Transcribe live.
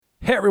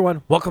Hey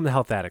everyone, welcome to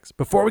Health Addicts.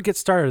 Before we get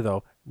started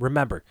though,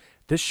 remember,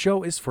 this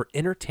show is for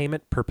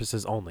entertainment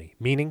purposes only,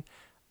 meaning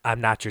I'm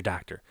not your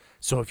doctor.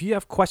 So if you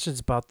have questions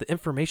about the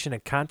information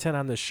and content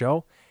on this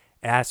show,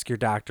 ask your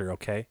doctor,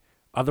 okay?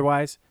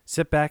 Otherwise,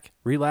 sit back,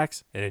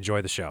 relax, and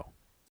enjoy the show.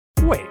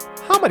 Wait,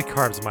 how many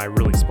carbs am I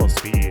really supposed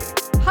to be eating?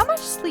 How much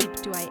sleep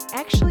do I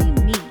actually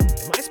need?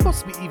 Am I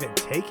supposed to be even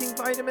taking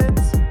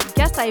vitamins?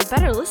 Guess I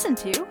better listen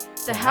to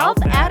the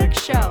Health Addict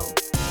Show.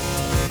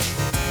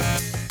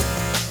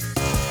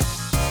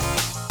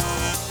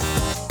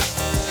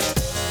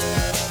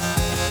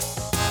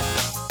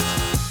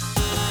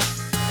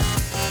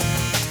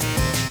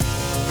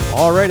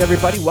 All right,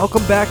 everybody,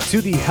 welcome back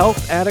to the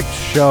Health Addict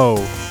Show.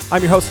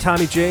 I'm your host,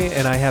 Tommy J,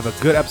 and I have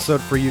a good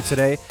episode for you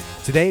today.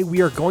 Today,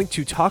 we are going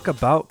to talk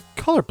about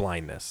color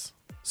blindness.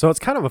 So it's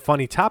kind of a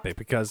funny topic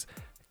because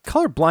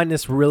color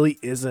blindness really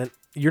isn't,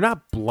 you're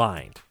not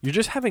blind. You're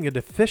just having a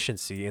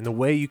deficiency in the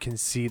way you can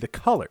see the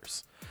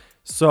colors.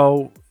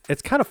 So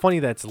it's kind of funny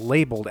that it's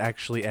labeled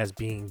actually as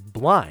being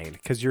blind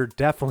because you're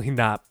definitely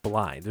not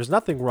blind. There's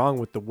nothing wrong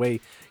with the way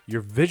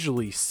you're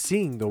visually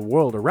seeing the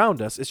world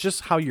around us. It's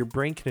just how your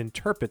brain can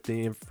interpret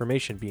the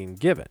information being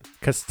given.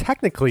 Because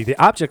technically the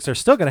objects are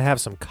still going to have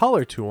some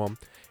color to them.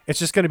 It's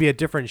just going to be a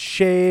different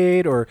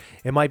shade, or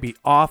it might be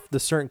off the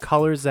certain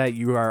colors that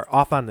you are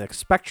off on the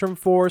spectrum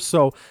for.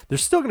 So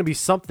there's still going to be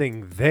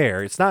something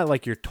there. It's not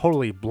like you're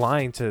totally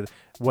blind to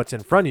what's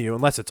in front of you,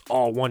 unless it's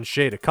all one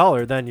shade of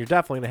color. Then you're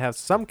definitely going to have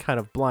some kind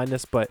of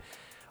blindness. But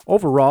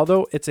overall,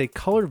 though, it's a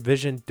color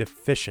vision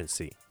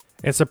deficiency.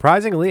 And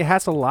surprisingly, it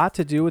has a lot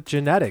to do with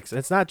genetics.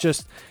 It's not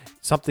just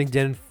something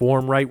didn't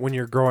form right when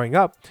you're growing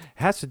up. It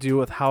has to do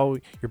with how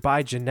your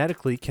body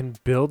genetically can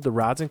build the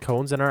rods and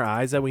cones in our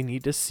eyes that we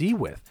need to see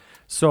with.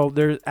 So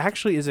there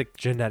actually is a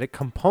genetic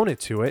component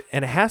to it,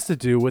 and it has to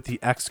do with the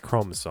X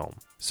chromosome.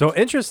 So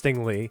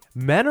interestingly,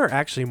 men are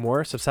actually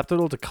more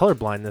susceptible to color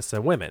blindness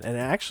than women. And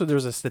actually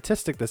there's a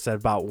statistic that said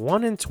about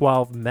 1 in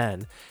 12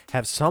 men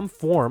have some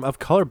form of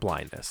color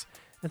blindness.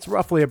 It's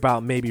roughly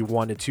about maybe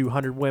 1 to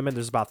 200 women.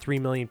 There's about 3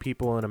 million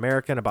people in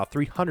America and about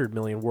 300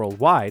 million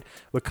worldwide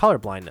with color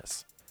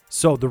blindness.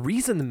 So the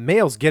reason the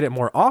males get it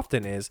more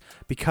often is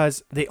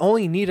because they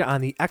only need it on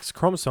the X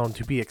chromosome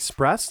to be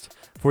expressed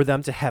for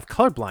them to have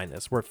color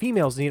blindness, where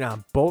females need it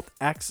on both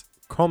X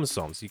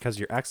chromosomes because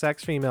you're XX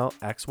female,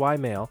 XY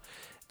male.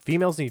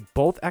 Females need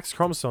both X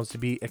chromosomes to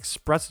be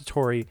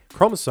expressatory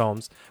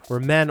chromosomes, where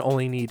men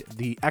only need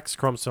the X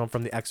chromosome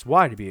from the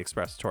XY to be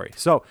expressatory.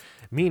 So,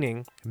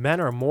 meaning men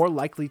are more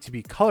likely to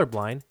be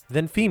colorblind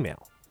than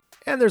female.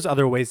 And there's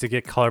other ways to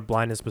get color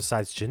blindness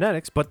besides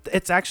genetics, but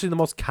it's actually the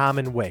most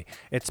common way.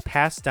 It's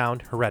passed down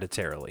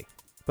hereditarily.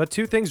 But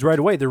two things right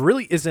away, there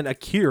really isn't a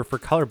cure for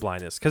color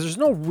blindness because there's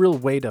no real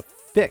way to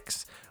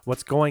fix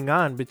what's going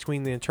on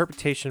between the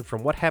interpretation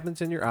from what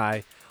happens in your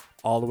eye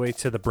all the way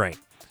to the brain.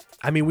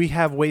 I mean, we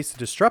have ways to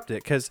disrupt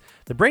it because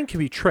the brain can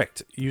be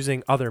tricked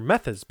using other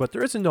methods, but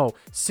there isn't no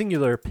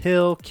singular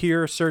pill,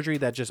 cure, surgery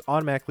that just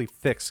automatically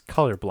fix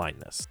color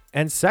blindness.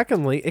 And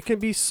secondly, it can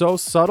be so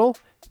subtle,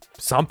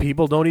 some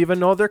people don't even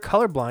know they're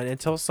colorblind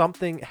until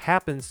something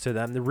happens to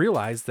them to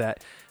realize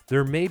that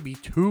there may be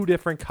two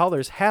different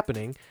colors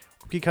happening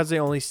because they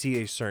only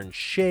see a certain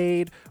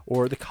shade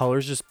or the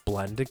colors just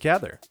blend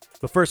together.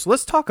 But first,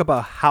 let's talk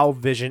about how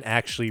vision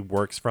actually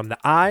works from the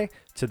eye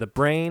to the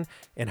brain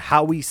and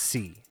how we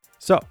see.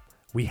 So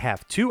we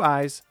have two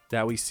eyes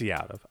that we see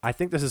out of. I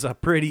think this is a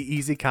pretty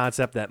easy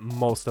concept that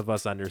most of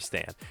us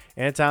understand.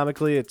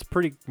 Anatomically, it's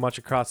pretty much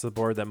across the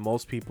board that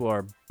most people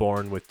are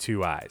born with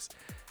two eyes.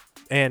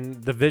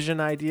 And the vision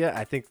idea,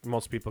 I think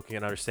most people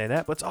can understand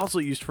that, but it's also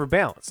used for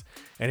balance.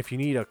 And if you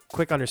need a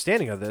quick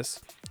understanding of this,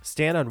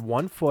 stand on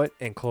one foot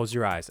and close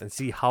your eyes and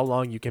see how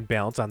long you can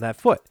balance on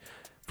that foot.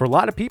 For a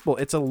lot of people,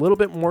 it's a little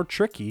bit more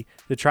tricky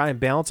to try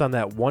and balance on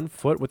that 1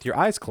 foot with your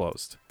eyes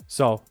closed.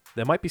 So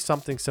there might be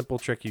something simple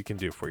trick you can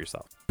do for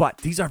yourself. But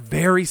these are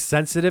very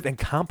sensitive and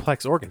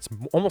complex organs.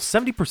 Almost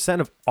 70%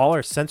 of all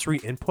our sensory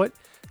input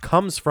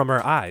comes from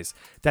our eyes.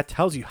 That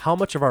tells you how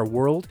much of our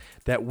world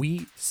that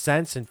we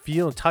sense and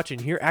feel and touch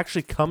and hear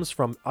actually comes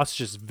from us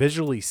just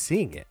visually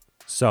seeing it.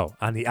 So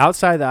on the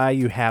outside of the eye,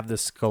 you have the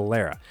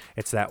sclera.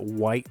 It's that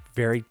white,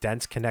 very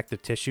dense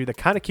connective tissue that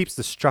kind of keeps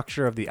the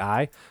structure of the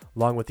eye.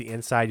 Along with the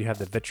inside, you have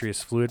the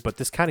vitreous fluid, but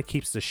this kind of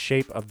keeps the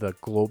shape of the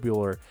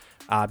globular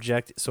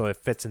object so it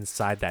fits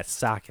inside that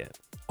socket.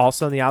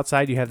 Also on the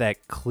outside, you have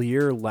that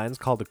clear lens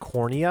called the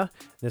cornea.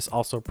 This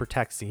also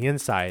protects the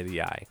inside of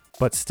the eye,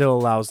 but still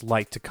allows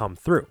light to come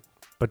through.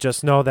 But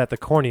just know that the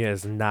cornea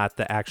is not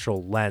the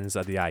actual lens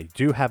of the eye. You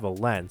do have a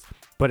lens,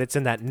 but it's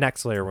in that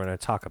next layer we're going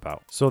to talk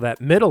about. So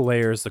that middle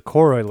layer is the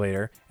choroid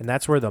layer, and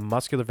that's where the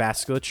muscular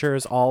vasculature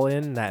is all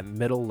in that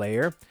middle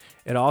layer.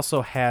 It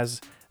also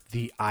has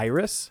the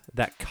iris,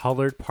 that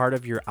colored part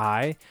of your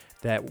eye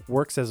that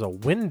works as a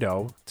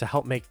window to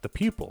help make the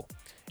pupil.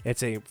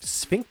 It's a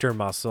sphincter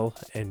muscle,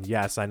 and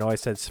yes, I know I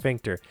said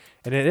sphincter,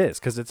 and it is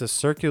because it's a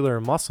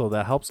circular muscle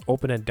that helps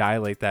open and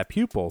dilate that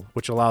pupil,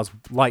 which allows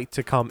light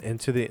to come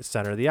into the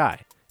center of the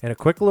eye. And a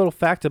quick little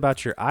fact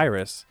about your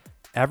iris,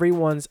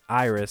 everyone's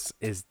iris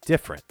is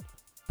different.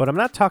 But I'm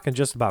not talking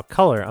just about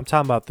color. I'm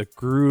talking about the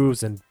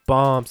grooves and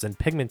bumps and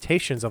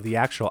pigmentations of the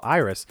actual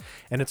iris.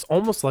 And it's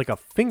almost like a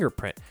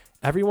fingerprint.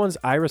 Everyone's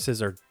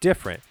irises are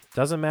different.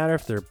 Doesn't matter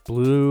if they're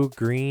blue,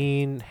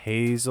 green,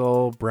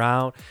 hazel,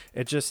 brown.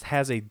 It just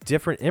has a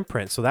different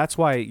imprint. So that's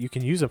why you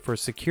can use them for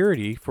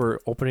security for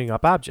opening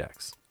up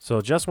objects.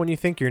 So just when you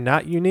think you're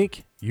not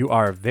unique, you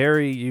are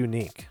very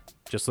unique.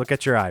 Just look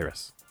at your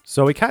iris.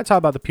 So we kind of talked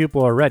about the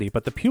pupil already,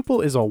 but the pupil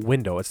is a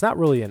window. It's not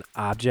really an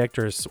object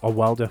or a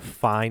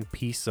well-defined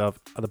piece of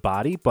the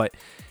body, but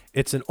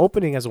it's an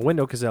opening as a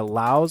window because it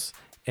allows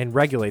and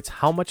regulates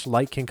how much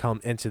light can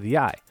come into the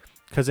eye.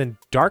 Because in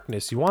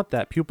darkness, you want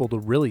that pupil to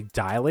really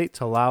dilate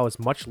to allow as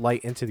much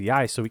light into the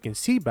eye so we can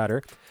see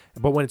better.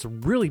 But when it's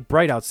really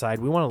bright outside,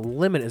 we want to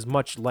limit as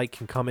much light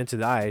can come into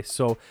the eye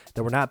so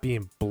that we're not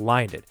being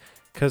blinded.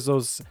 Because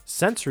those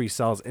sensory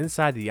cells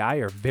inside the eye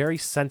are very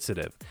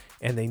sensitive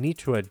and they need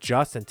to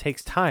adjust and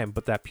takes time,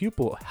 but that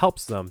pupil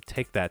helps them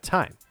take that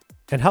time.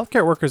 And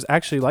healthcare workers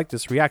actually like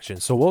this reaction,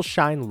 so we'll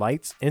shine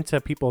lights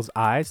into people's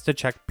eyes to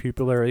check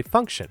pupillary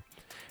function.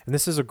 And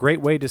this is a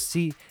great way to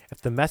see if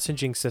the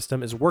messaging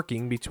system is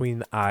working between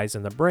the eyes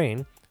and the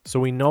brain, so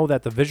we know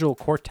that the visual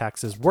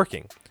cortex is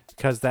working,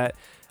 because that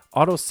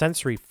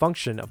autosensory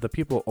function of the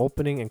pupil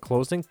opening and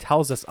closing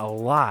tells us a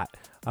lot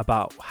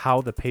about how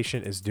the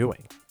patient is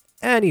doing.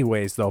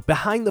 Anyways, though,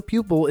 behind the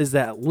pupil is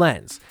that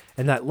lens,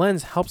 and that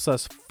lens helps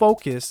us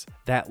focus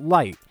that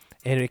light,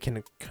 and it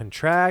can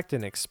contract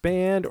and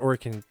expand, or it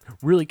can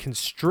really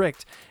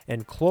constrict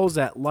and close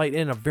that light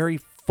in a very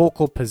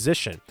focal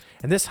position.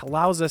 And this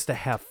allows us to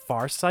have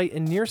far sight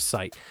and near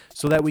sight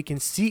so that we can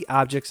see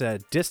objects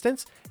at a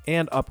distance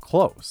and up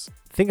close.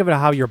 Think of it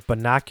how your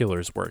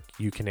binoculars work.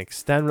 You can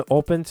extend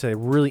open to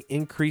really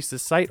increase the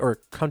sight, or it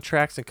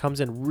contracts and comes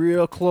in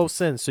real close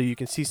in so you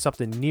can see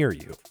something near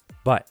you.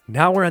 But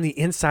now we're on the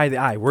inside of the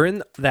eye. We're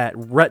in that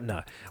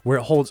retina where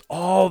it holds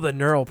all the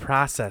neural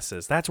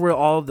processes. That's where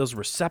all of those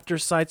receptor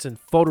sites and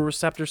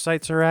photoreceptor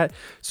sites are at,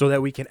 so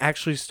that we can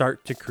actually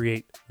start to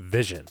create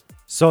vision.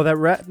 So that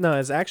retina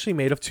is actually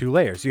made of two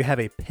layers. You have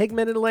a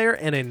pigmented layer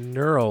and a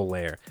neural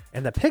layer.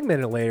 And the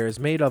pigmented layer is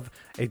made of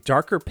a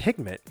darker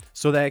pigment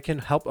so that it can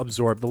help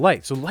absorb the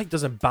light. So light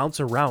doesn't bounce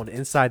around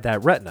inside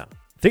that retina.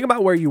 Think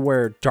about where you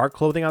wear dark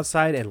clothing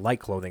outside and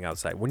light clothing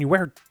outside. When you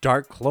wear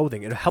dark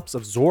clothing, it helps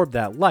absorb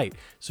that light.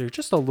 So you're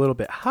just a little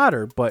bit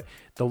hotter, but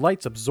the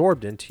light's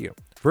absorbed into you.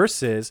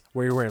 Versus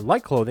where you're wearing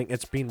light clothing,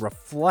 it's being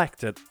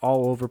reflected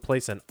all over the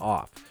place and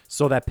off.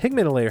 So that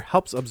pigmented layer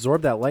helps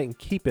absorb that light and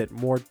keep it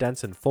more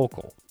dense and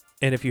focal.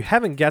 And if you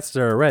haven't guessed it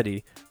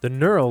already, the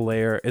neural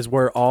layer is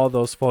where all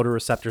those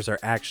photoreceptors are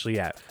actually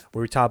at,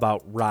 where we talk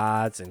about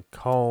rods and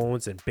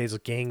cones and basal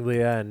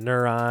ganglia and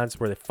neurons,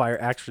 where they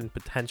fire action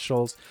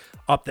potentials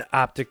up the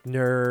optic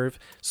nerve.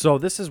 So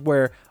this is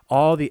where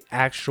all the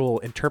actual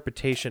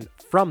interpretation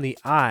from the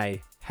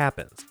eye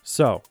happens.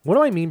 So what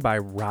do I mean by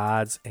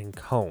rods and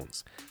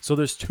cones? So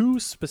there's two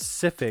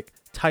specific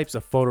types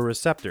of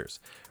photoreceptors.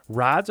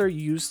 Rods are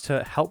used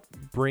to help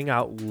bring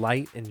out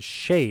light and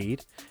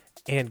shade,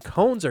 and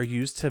cones are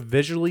used to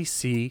visually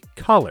see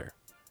color.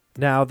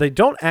 Now, they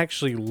don't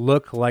actually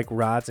look like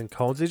rods and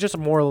cones. They just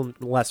more or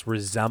less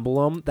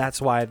resemble them.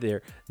 That's why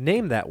they're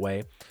named that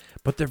way.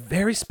 But they're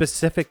very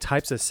specific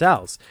types of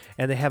cells,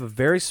 and they have a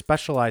very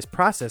specialized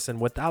process. And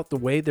without the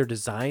way they're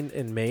designed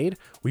and made,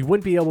 we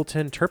wouldn't be able to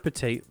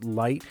interpret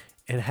light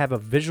and have a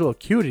visual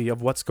acuity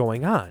of what's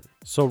going on.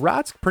 So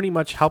rods pretty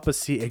much help us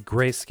see a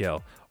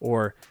grayscale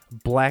or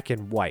black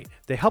and white.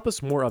 They help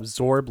us more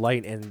absorb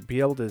light and be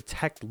able to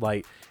detect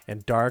light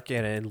in dark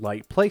and in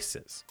light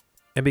places.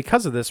 And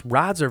because of this,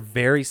 rods are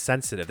very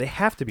sensitive. They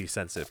have to be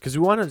sensitive because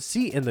we want to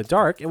see in the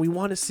dark and we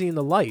want to see in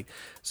the light.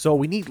 So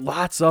we need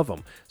lots of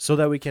them so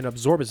that we can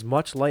absorb as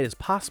much light as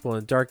possible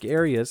in dark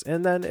areas.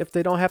 And then if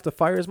they don't have to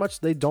fire as much,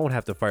 they don't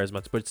have to fire as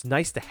much. But it's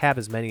nice to have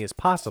as many as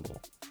possible.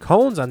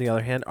 Cones, on the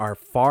other hand, are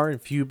far and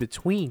few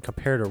between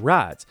compared to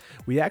rods.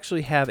 We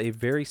actually have a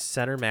very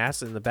center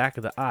mass in the back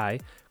of the eye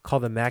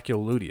called the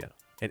macula lutea.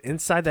 And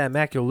inside that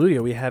macula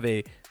lutea, we have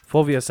a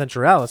fovea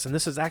centralis. And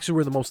this is actually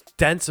where the most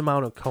dense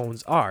amount of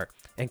cones are.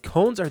 And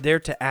cones are there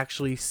to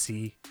actually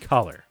see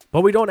color.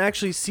 But we don't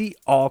actually see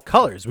all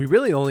colors. We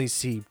really only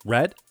see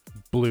red,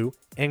 blue,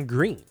 and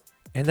green.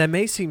 And that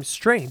may seem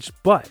strange,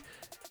 but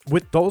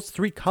with those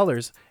three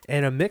colors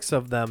and a mix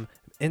of them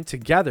in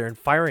together and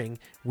firing,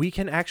 we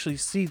can actually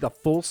see the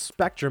full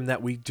spectrum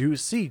that we do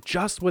see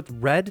just with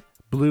red,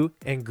 blue,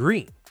 and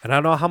green. And I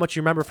don't know how much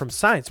you remember from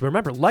science, but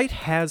remember, light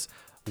has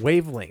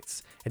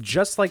wavelengths. And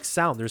just like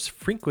sound, there's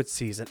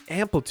frequencies and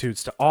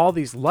amplitudes to all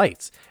these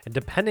lights. And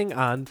depending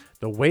on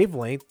the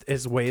wavelength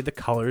is the way the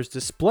color is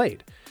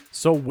displayed.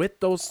 So with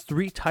those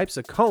three types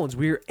of cones,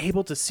 we are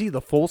able to see the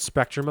full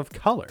spectrum of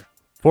color.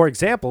 For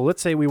example,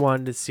 let's say we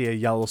wanted to see a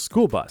yellow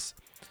school bus.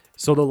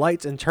 So the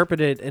light's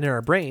interpreted in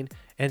our brain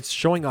and it's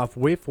showing off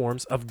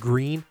waveforms of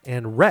green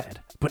and red,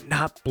 but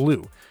not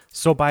blue.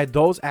 So by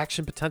those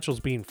action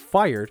potentials being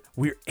fired,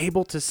 we're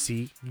able to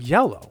see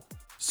yellow.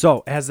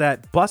 So as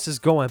that bus is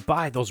going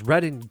by, those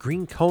red and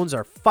green cones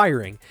are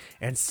firing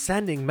and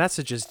sending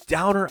messages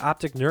down our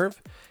optic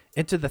nerve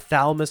into the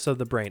thalamus of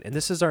the brain. And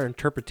this is our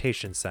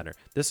interpretation center.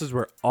 This is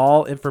where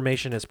all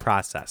information is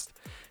processed.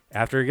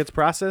 After it gets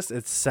processed,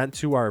 it's sent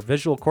to our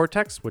visual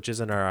cortex, which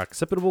is in our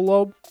occipital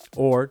lobe,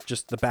 or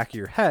just the back of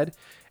your head.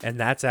 And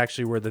that's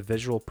actually where the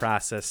visual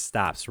process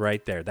stops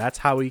right there. That's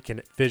how we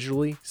can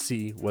visually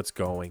see what's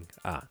going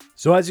on.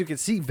 So as you can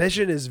see,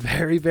 vision is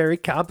very, very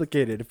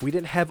complicated. If we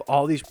didn't have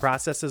all these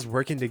processes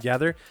working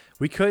together,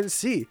 we couldn't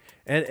see.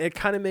 And it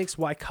kind of makes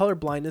why color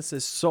blindness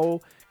is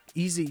so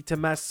easy to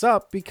mess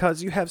up,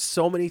 because you have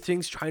so many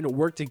things trying to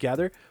work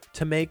together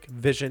to make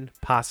vision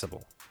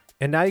possible.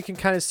 And now you can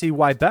kind of see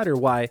why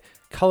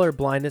color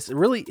blindness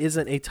really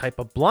isn't a type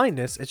of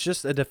blindness. It's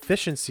just a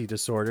deficiency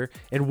disorder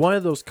in one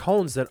of those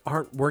cones that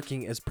aren't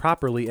working as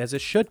properly as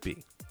it should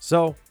be.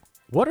 So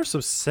what are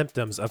some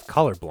symptoms of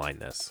color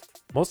blindness?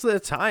 Most of the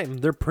time,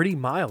 they're pretty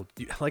mild.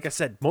 Like I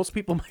said, most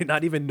people might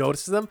not even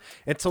notice them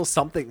until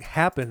something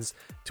happens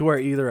to where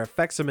it either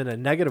affects them in a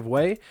negative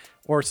way,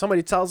 or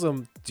somebody tells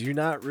them, do you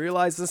not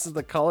realize this is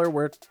the color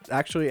we're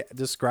actually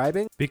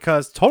describing?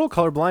 Because total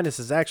color blindness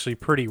is actually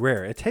pretty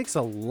rare. It takes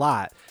a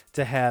lot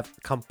to have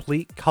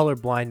complete color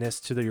blindness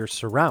to your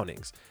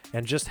surroundings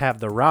and just have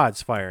the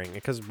rods firing,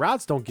 because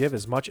rods don't give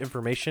as much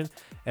information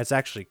as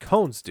actually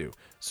cones do.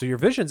 So your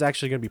vision's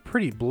actually going to be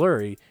pretty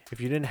blurry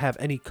if you didn't have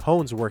any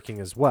cones working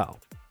as well.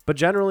 But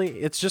generally,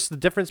 it's just the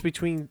difference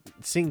between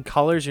seeing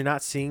colors, you're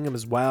not seeing them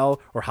as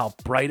well, or how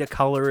bright a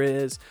color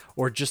is,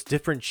 or just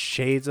different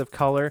shades of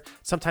color.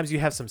 Sometimes you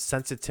have some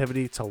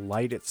sensitivity to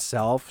light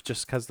itself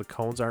just because the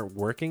cones aren't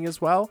working as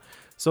well.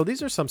 So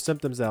these are some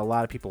symptoms that a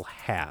lot of people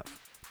have.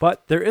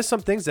 But there is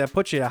some things that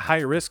put you at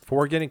higher risk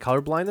for getting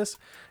color blindness.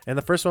 And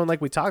the first one, like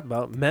we talked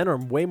about, men are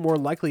way more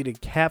likely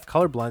to have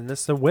color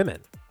blindness than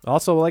women.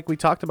 Also, like we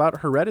talked about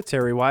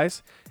hereditary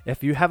wise,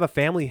 if you have a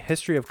family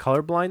history of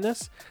color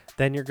blindness,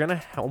 then you're going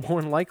to more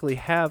than likely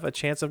have a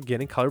chance of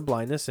getting color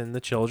blindness in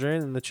the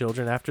children and the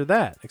children after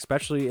that,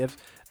 especially if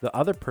the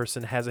other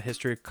person has a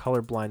history of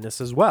color blindness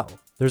as well.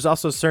 There's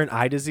also certain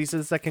eye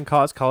diseases that can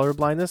cause color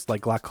blindness,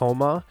 like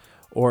glaucoma,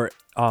 or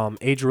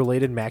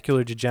age-related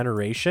macular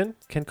degeneration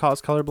can cause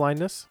color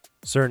blindness.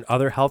 Certain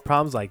other health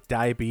problems like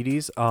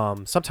diabetes,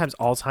 sometimes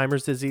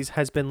Alzheimer's disease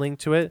has been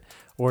linked to it,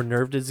 or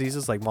nerve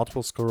diseases like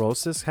multiple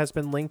sclerosis has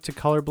been linked to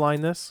color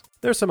blindness.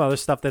 There's some other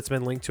stuff that's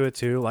been linked to it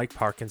too, like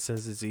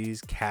Parkinson's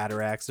disease,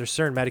 cataracts. There's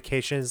certain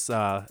medications,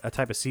 a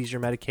type of seizure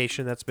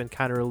medication that's been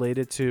kind of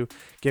related to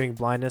giving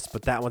blindness,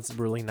 but that one's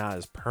really not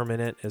as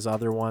permanent as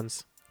other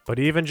ones. But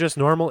even just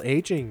normal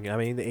aging, I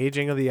mean, the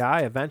aging of the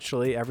eye,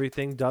 eventually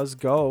everything does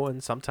go,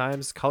 and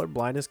sometimes color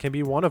blindness can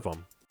be one of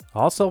them.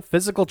 Also,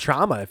 physical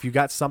trauma. If you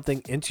got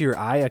something into your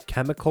eye, a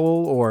chemical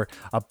or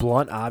a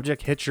blunt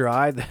object hit your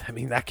eye, I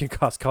mean, that can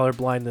cause color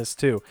blindness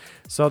too.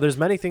 So there's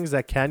many things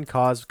that can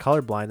cause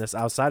color blindness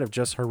outside of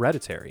just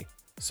hereditary.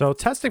 So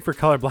testing for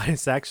color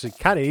blindness is actually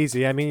kind of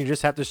easy. I mean, you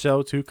just have to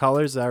show two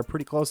colors that are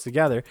pretty close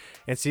together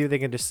and see if they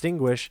can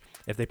distinguish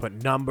if they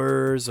put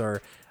numbers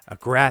or a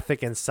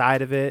graphic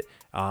inside of it.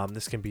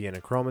 This can be an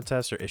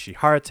achromatest or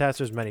Ishihara test.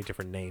 There's many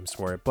different names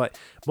for it, but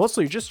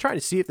mostly you're just trying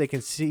to see if they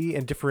can see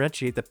and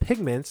differentiate the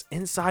pigments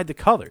inside the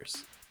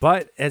colors.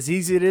 But as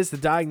easy it is to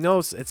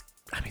diagnose,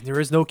 there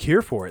is no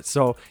cure for it.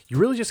 So you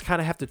really just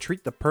kind of have to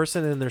treat the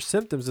person and their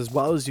symptoms as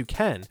well as you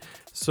can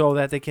so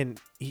that they can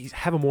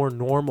have a more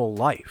normal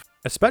life.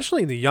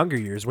 Especially in the younger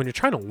years when you're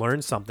trying to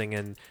learn something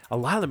and a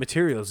lot of the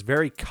material is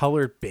very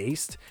color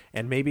based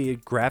and maybe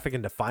graphic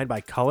and defined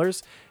by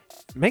colors,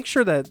 make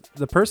sure that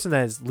the person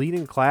that is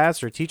leading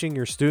class or teaching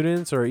your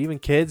students or even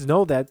kids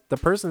know that the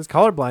person is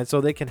colorblind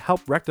so they can help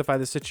rectify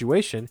the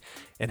situation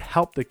and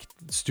help the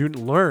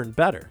student learn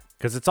better.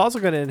 Because it's also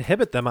going to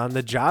inhibit them on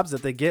the jobs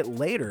that they get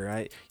later.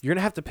 You're going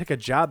to have to pick a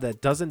job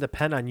that doesn't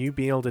depend on you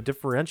being able to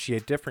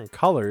differentiate different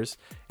colors.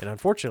 And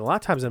unfortunately, a lot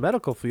of times in the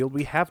medical field,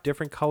 we have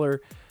different color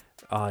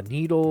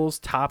needles,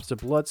 tops to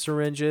blood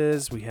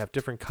syringes. We have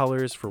different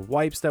colors for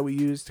wipes that we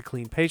use to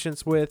clean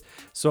patients with.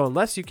 So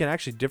unless you can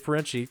actually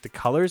differentiate the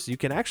colors, you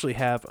can actually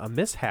have a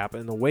mishap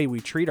in the way we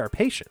treat our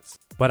patients.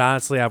 But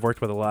honestly, I've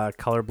worked with a lot of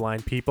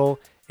colorblind people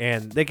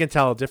and they can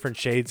tell different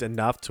shades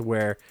enough to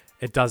where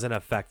it doesn't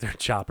affect their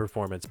job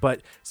performance.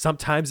 But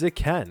sometimes it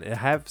can. I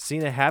have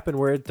seen it happen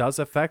where it does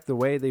affect the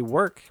way they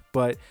work,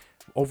 but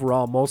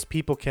overall, most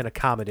people can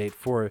accommodate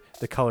for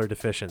the color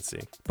deficiency.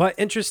 But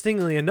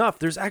interestingly enough,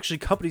 there's actually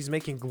companies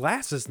making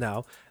glasses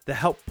now that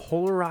help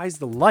polarize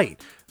the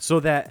light so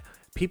that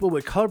people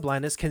with color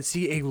blindness can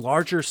see a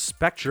larger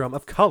spectrum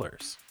of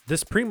colors.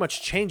 This pretty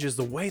much changes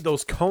the way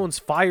those cones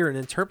fire and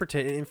interpret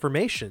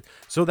information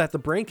so that the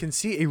brain can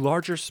see a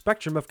larger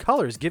spectrum of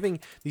colors, giving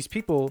these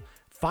people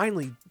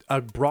finally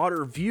a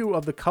broader view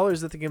of the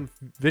colors that they can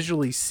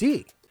visually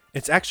see.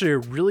 It's actually a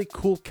really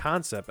cool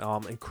concept,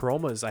 and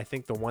Chroma is, I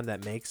think, the one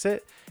that makes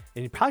it,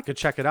 and you probably could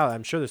check it out.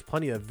 I'm sure there's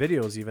plenty of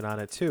videos even on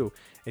it too,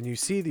 and you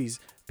see these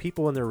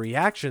people and their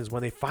reactions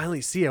when they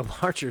finally see a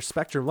larger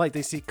spectrum light.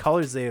 They see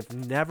colors they have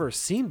never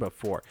seen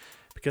before.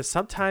 because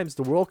sometimes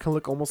the world can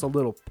look almost a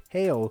little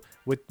pale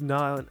with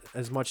not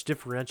as much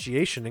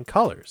differentiation in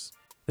colors.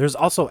 There's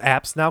also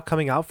apps now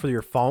coming out for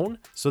your phone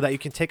so that you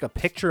can take a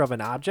picture of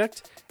an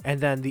object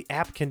and then the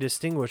app can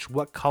distinguish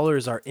what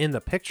colors are in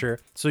the picture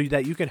so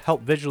that you can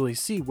help visually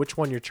see which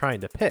one you're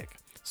trying to pick.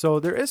 So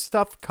there is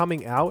stuff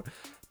coming out,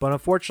 but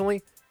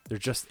unfortunately, there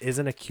just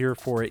isn't a cure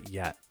for it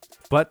yet.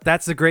 But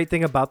that's the great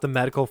thing about the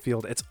medical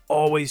field. It's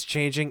always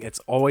changing, it's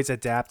always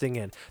adapting,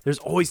 and there's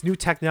always new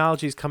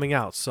technologies coming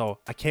out. So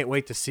I can't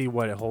wait to see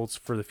what it holds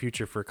for the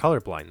future for color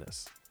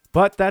blindness.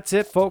 But that's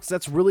it, folks.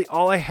 That's really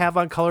all I have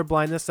on color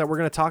blindness that we're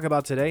going to talk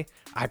about today.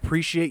 I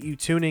appreciate you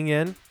tuning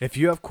in. If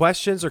you have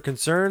questions or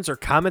concerns or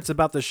comments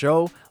about the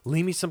show,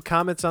 leave me some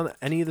comments on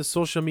any of the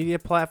social media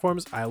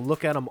platforms. I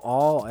look at them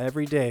all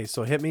every day,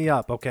 so hit me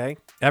up, okay?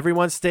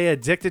 Everyone stay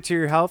addicted to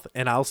your health,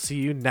 and I'll see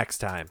you next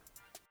time.